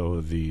break so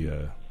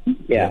the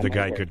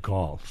guy could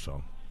call.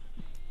 So.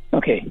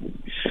 Okay.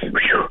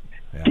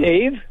 Yeah.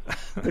 Dave,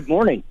 good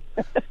morning.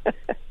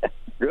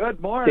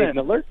 Good morning. Dave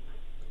Miller?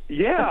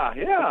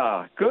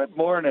 Yeah. Good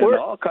morning.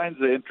 All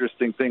kinds of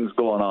interesting things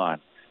going on.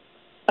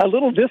 A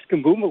little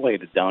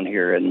discombobulated down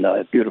here in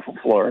beautiful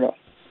Florida.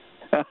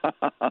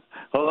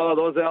 Oh,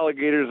 those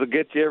alligators will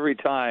get you every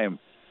time.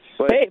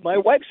 But, hey, my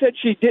wife said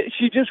she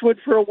just went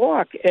for a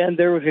walk, and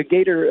there was a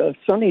gator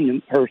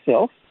sunning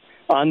herself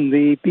on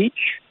the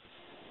beach,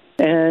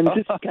 and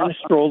just kind of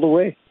strolled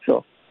away.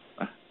 So.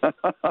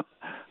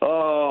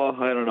 Oh,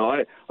 I don't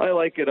know. I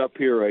like it up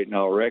here right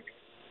now, Rick.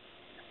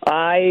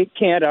 I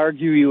can't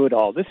argue you at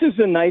all. This is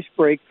a nice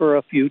break for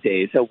a few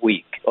days, a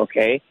week,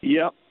 okay?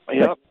 Yep. I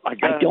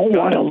don't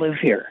want to live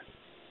here.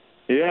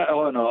 Yeah,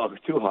 no,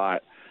 too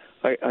hot.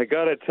 I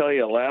got to tell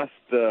you, last,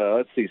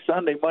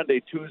 Sunday, Monday,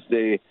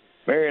 Tuesday,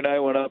 Mary and I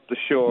went up the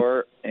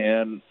shore,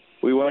 and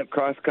we went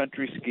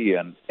cross-country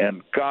skiing.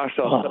 And, gosh,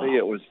 I'll tell you,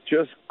 it was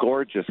just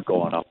gorgeous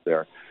going up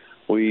there.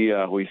 We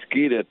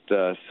skied at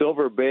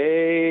Silver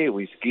Bay,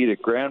 we skied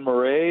at Grand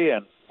Marais,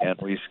 and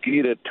we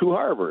skied at Two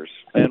Harbors.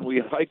 And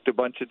we hiked a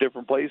bunch of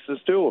different places,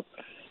 too.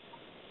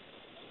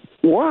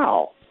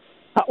 Wow.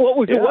 What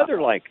was the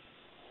weather like?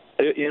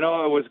 It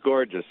was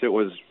gorgeous. It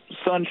was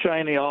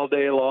sunshiny all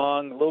day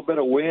long, a little bit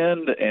of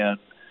wind, and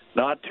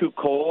not too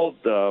cold.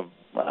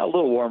 A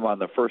little warm on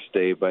the first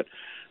day, but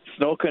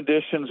snow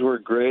conditions were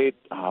great.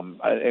 An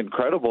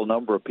incredible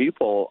number of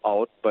people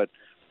out, but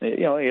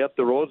yet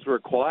the roads were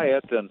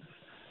quiet, and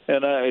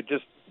I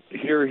just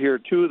hear here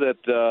too that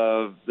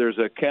there's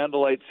a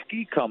candlelight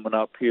ski coming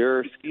up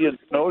here, ski and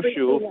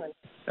snowshoe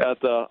at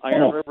the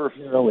Iron River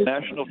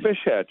National Fish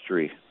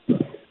Hatchery.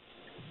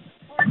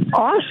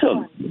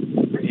 Awesome.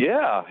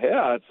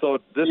 Yeah. So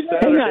this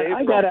Saturday.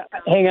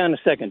 Hang on a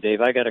second,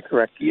 Dave. I got to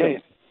correct you. Yeah.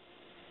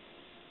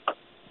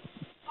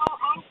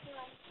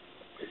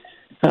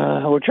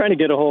 We're trying to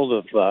get a hold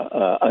of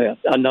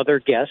another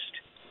guest.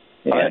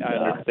 And, I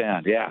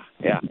understand. Yeah.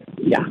 Yeah,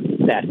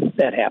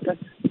 that happens.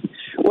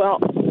 Well,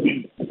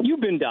 you've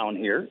been down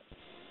here,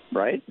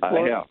 right? I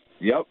have.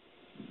 Yep.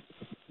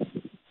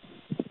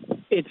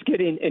 It's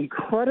getting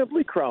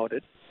incredibly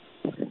crowded.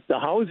 The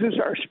houses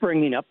are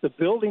springing up. The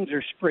buildings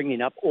are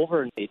springing up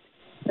overnight.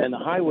 And the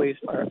highways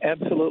are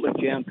absolutely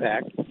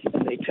jam-packed.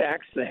 And they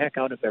tax the heck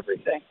out of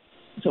everything.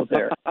 So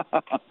there.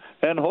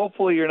 And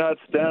hopefully you're not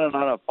standing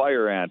on a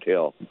fire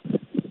anthill.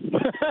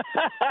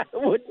 I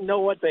wouldn't know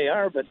what they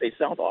are, but they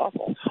sound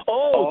awful.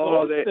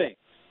 Oh, those things.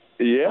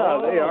 Yeah,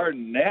 they are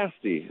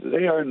nasty.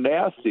 They are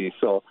nasty.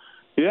 So,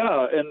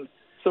 yeah, and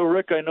so,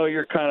 Rick, I know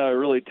you're kind of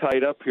really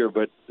tied up here,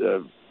 but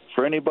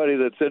for anybody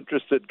that's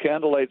interested,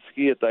 candlelight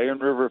ski at the Iron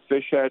River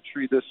Fish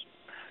Hatchery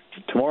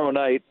tomorrow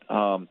night,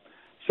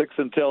 6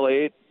 until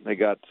 8. They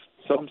got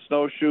some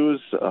snowshoes.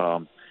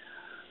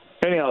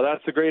 Anyhow,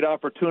 that's a great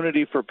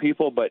opportunity for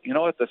people. But,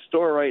 at the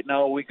store right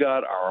now, we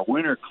got our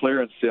winter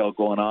clearance sale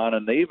going on,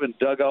 and they even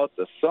dug out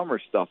the summer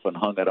stuff and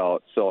hung it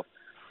out. So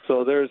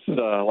there's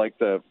like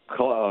the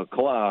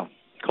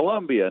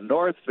Columbia,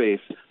 North Face,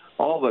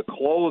 all the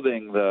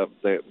clothing,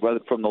 whether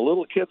from the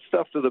little kid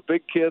stuff to the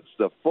big kids,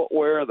 the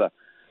footwear, the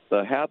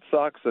hat,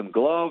 socks, and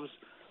gloves.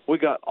 We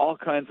got all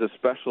kinds of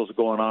specials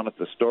going on at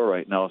the store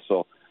right now.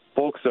 So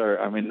folks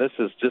this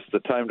is just the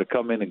time to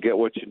come in and get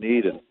what you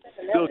need and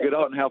still get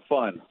out and have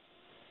fun.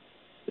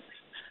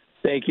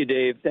 Thank you,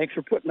 Dave. Thanks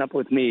for putting up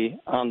with me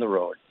on the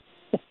road.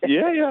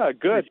 Yeah,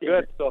 good.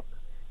 So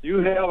you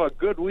have a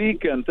good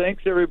week, and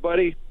thanks,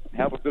 everybody.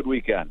 Have a good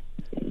weekend.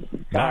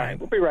 All right,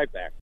 we'll be right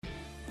back.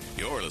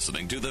 You're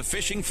listening to The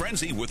Fishing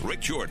Frenzy with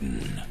Rick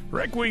Jordan.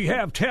 Rick, we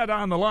have Ted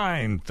on the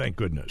line, thank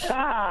goodness.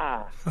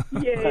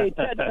 Yay,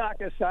 Ted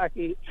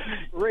Takasaki.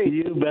 Great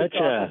you betcha. to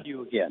talk with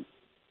you again.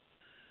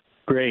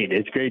 Great.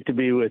 It's great to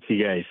be with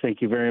you guys.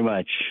 Thank you very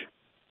much.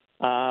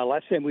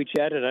 Last time we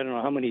chatted, I don't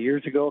know how many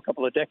years ago, a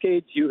couple of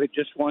decades, you had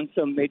just won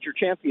some major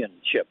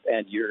championship,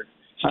 and you're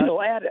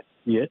still at it.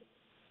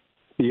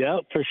 Yeah,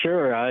 for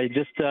sure.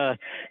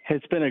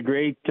 It's been a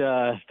great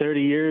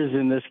 30 years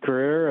in this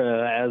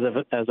career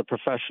as a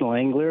professional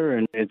angler,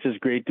 and it's just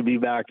great to be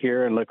back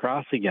here in La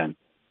Crosse again.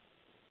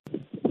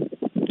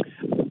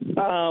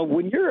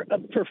 When you're a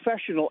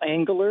professional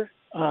angler,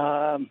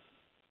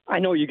 I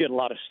know you get a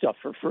lot of stuff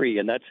for free,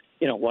 and that's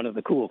one of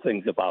the cool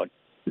things about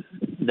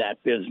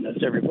that business.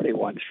 Everybody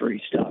wants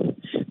free stuff,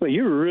 but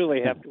you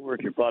really have to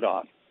work your butt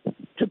off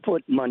to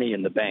put money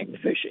in the bank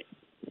fishing.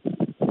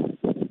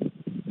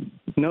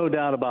 No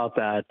doubt about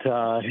that.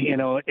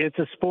 It's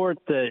a sport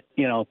that,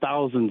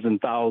 thousands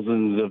and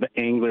thousands of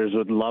anglers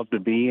would love to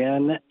be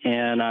in.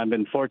 And I've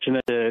been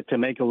fortunate to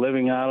make a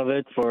living out of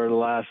it for the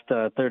last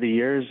 30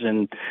 years.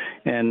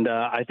 And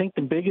I think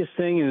the biggest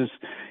thing is,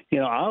 I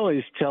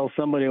always tell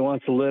somebody who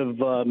wants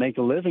to make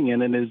a living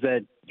in it is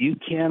that you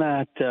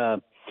can't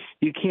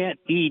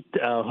eat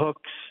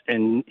hooks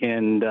and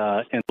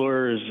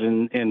lures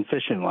and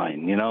fishing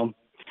line,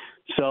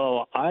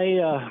 So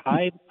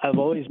I've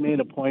always made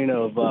a point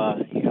of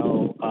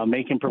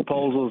making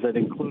proposals that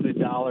included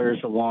dollars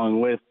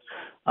along with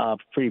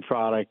free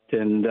product,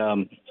 and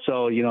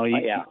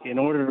in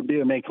order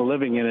to make a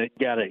living in it,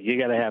 you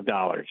gotta have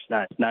dollars,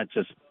 not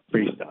just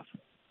free stuff.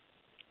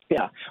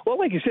 Yeah, well,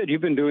 like you said,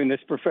 you've been doing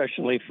this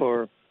professionally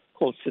for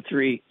close to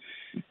three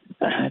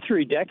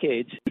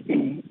decades,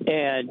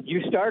 and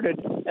you started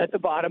at the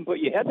bottom, but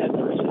you had that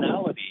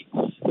personality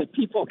that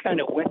people kind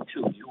of went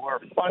to. You were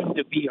fun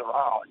to be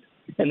around.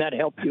 And that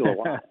helped you a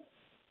lot.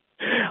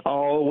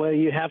 Oh, well,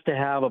 you have to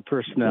have a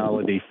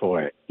personality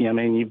for it.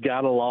 You've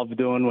got to love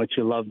doing what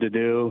you love to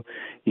do.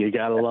 You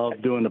got to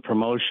love doing the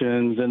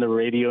promotions and the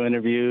radio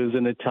interviews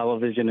and the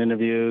television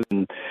interviews.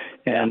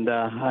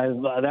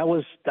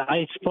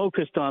 I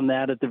focused on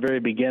that at the very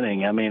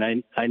beginning. I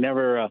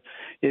never,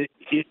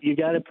 you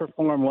got to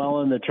perform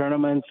well in the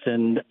tournaments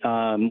and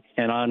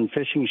on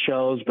fishing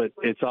shows, but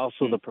it's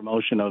also the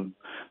promotion of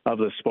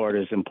the sport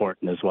is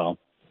important as well.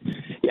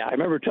 Yeah, I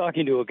remember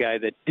talking to a guy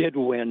that did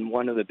win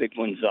one of the big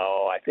ones.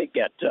 I think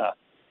at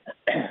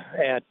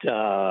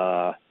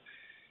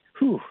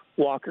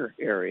Walker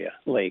area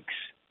lakes.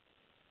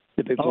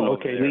 The big one.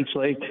 Okay, Leech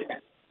Lake.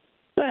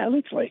 Yeah,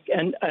 Leech Lake,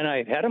 and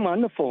I had him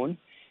on the phone,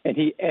 and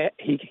he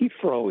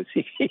froze.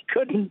 He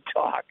couldn't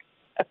talk.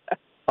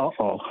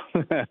 Uh-oh.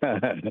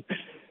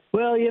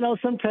 Well,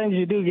 sometimes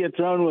you do get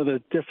thrown with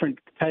a different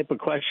type of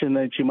question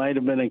that you might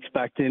have been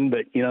expecting,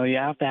 but, you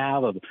have to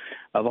have a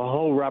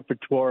whole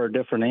repertoire of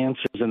different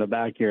answers in the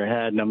back of your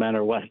head, no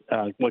matter what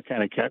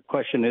kind of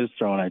question is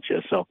thrown at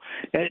you. So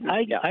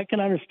I can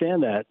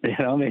understand that.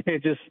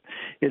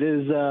 It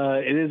is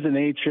the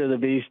nature of the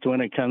beast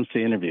when it comes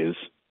to interviews.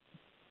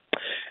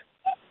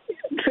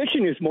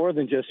 Fishing is more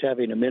than just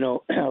having a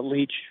minnow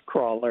leech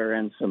crawler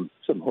and some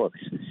hooks.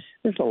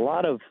 There's a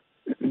lot of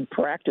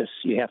practice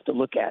you have to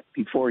look at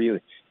before you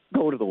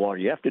go to the water.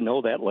 You have to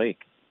know that lake.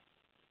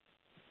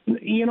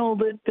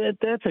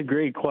 That's a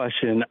great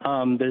question.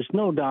 There's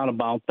no doubt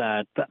about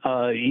that.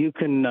 You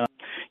can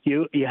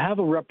you have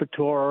a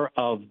repertoire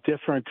of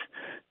different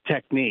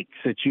techniques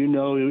that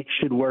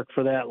should work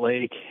for that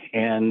lake,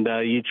 and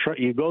you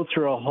go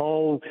through a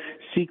whole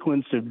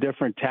sequence of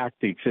different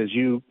tactics as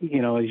you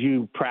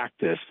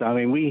practice.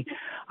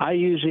 I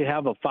usually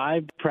have a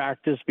 5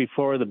 practice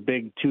before the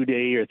big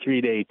 2-day or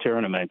 3-day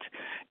tournament,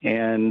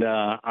 and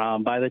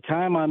by the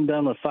time I'm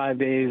done with 5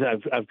 days,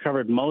 I've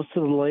covered most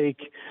of the lake,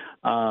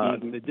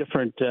 the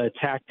different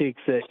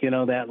tactics that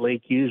that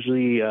lake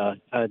usually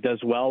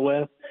does well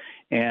with.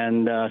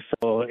 And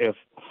so if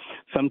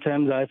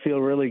sometimes I feel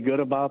really good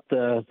about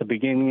the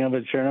beginning of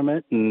a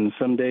tournament, and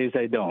some days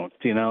I don't.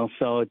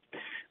 So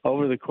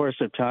over the course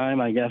of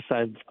time, I guess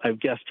I've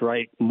guessed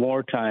right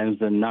more times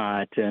than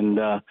not, and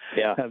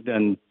have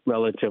done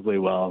relatively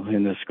well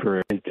in this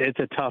career. It's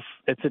a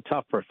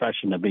tough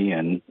profession to be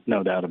in,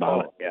 no doubt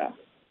about it.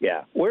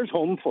 Yeah. Where's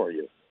home for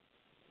you?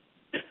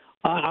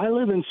 I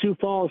live in Sioux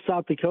Falls,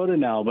 South Dakota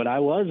now, but I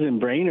was in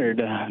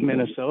Brainerd,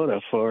 Minnesota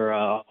for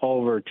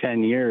over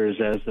 10 years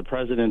as the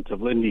president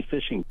of Lindy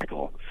Fishing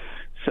Tackle.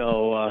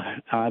 So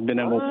I've been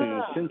able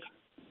to,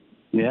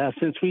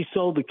 since we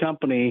sold the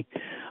company,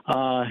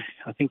 I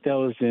think that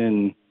was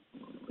in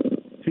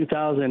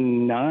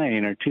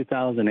 2009 or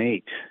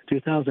 2008.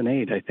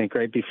 2008, I think,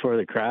 right before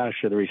the crash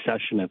or the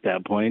recession at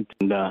that point.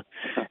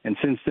 And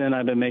since then,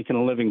 I've been making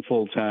a living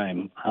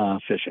full-time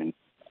fishing.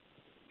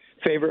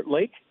 Favorite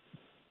lake?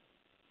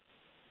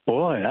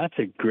 Boy, that's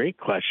a great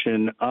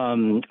question.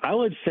 I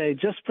would say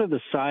just for the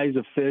size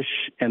of fish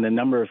and the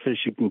number of fish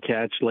you can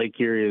catch, Lake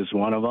Erie is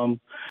one of them.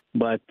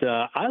 But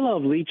I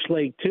love Leech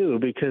Lake, too,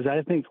 because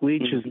I think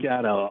Leech has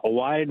got a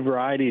wide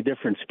variety of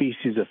different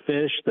species of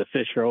fish. The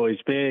fish are always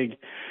big.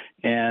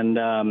 And,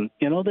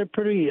 they're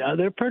pretty,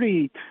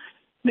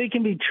 they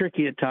can be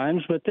tricky at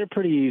times, but they're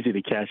pretty easy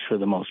to catch for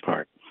the most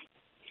part.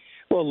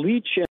 Well,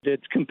 Leech and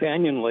its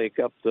companion lake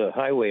up the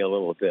highway a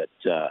little bit,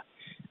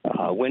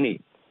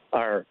 Winnie,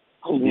 are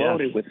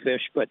loaded with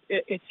fish, but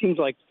it seems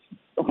like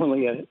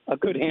only a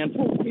good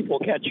handful of people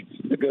catch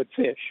the good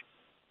fish.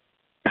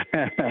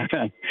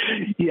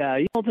 Yeah,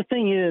 the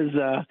thing is,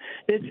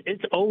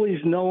 it's always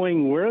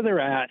knowing where they're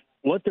at,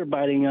 what they're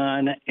biting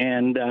on,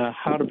 and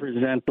how to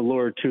present the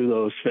lure to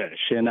those fish.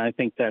 And I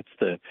think that's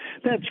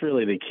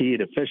really the key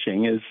to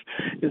fishing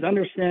is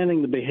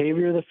understanding the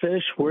behavior of the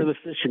fish, where the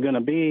fish are going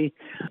to be,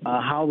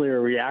 how they're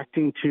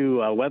reacting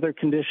to weather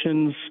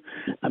conditions.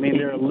 I mean,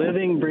 they're a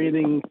living,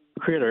 breathing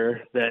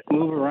critter that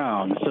move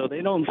around, so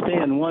they don't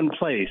stay in one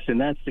place.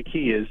 And that's the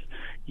key is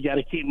you got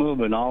to keep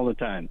moving all the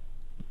time.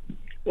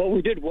 Well,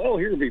 we did well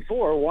here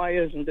before. Why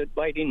isn't it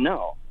biting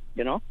now?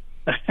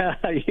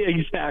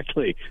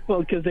 Exactly.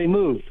 Well, because they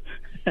move.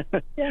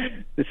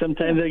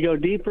 Sometimes they go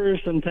deeper,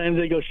 sometimes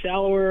they go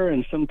shallower,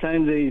 and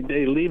sometimes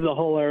they leave the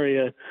whole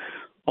area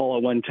all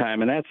at one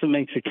time, and that's what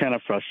makes it kind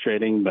of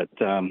frustrating. But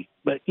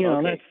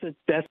that's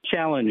the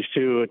challenge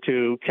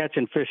to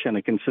catching fish on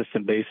a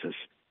consistent basis.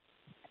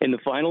 In the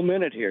final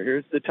minute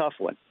here's the tough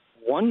one.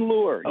 One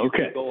lure you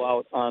can go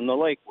out on the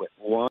lake with.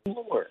 One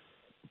lure.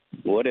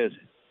 What is it?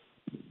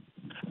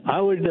 I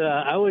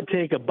would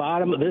take a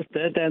bottom.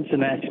 That's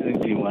an actually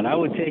easy one. I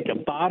would take a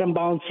bottom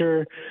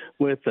bouncer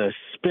with a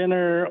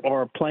spinner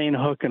or a plain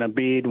hook and a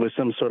bead with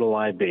some sort of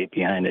live bait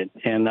behind it.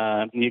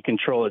 And you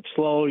control it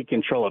slow, you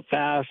control it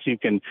fast. You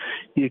can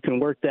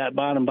work that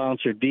bottom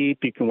bouncer deep.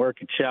 You can work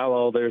it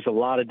shallow. There's a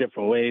lot of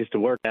different ways to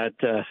work that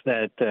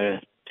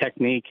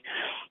technique.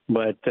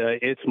 But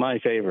it's my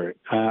favorite.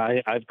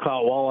 I've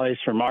caught walleyes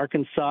from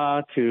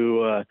Arkansas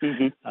to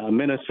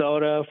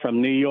Minnesota, from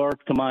New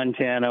York to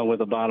Montana with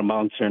a bottom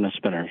bouncer and a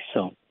spinner.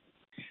 So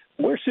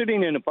we're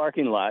sitting in a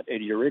parking lot at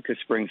Eureka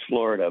Springs,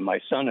 Florida. My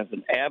son is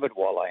an avid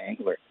walleye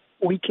angler.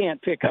 We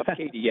can't pick up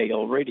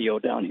KDAL radio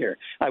down here.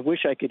 I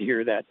wish I could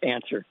hear that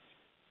answer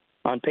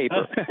on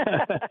paper.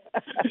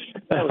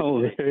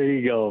 There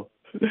you go.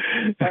 All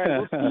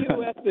right,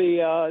 we'll see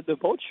you at the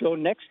boat show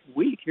next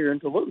week here in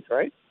Duluth,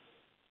 right?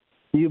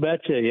 You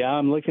betcha. Yeah,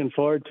 I'm looking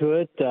forward to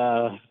it.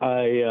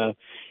 I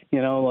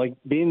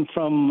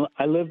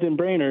lived in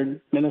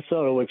Brainerd,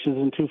 Minnesota, which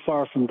isn't too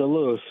far from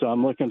Duluth, so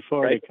I'm looking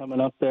forward to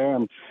coming up there.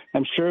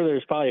 I'm sure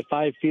there's probably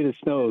 5 feet of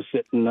snow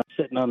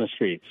sitting on the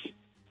streets.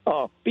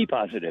 Oh, be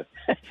positive.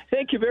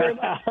 Thank you very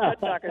much.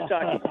 Talking.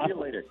 See you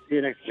later. See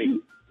you next week.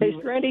 Hey,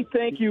 Strandy,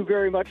 thank you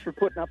very much for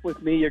putting up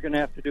with me. You're going to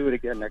have to do it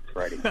again next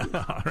Friday.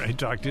 All right,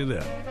 talk to you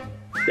then.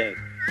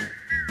 Thanks.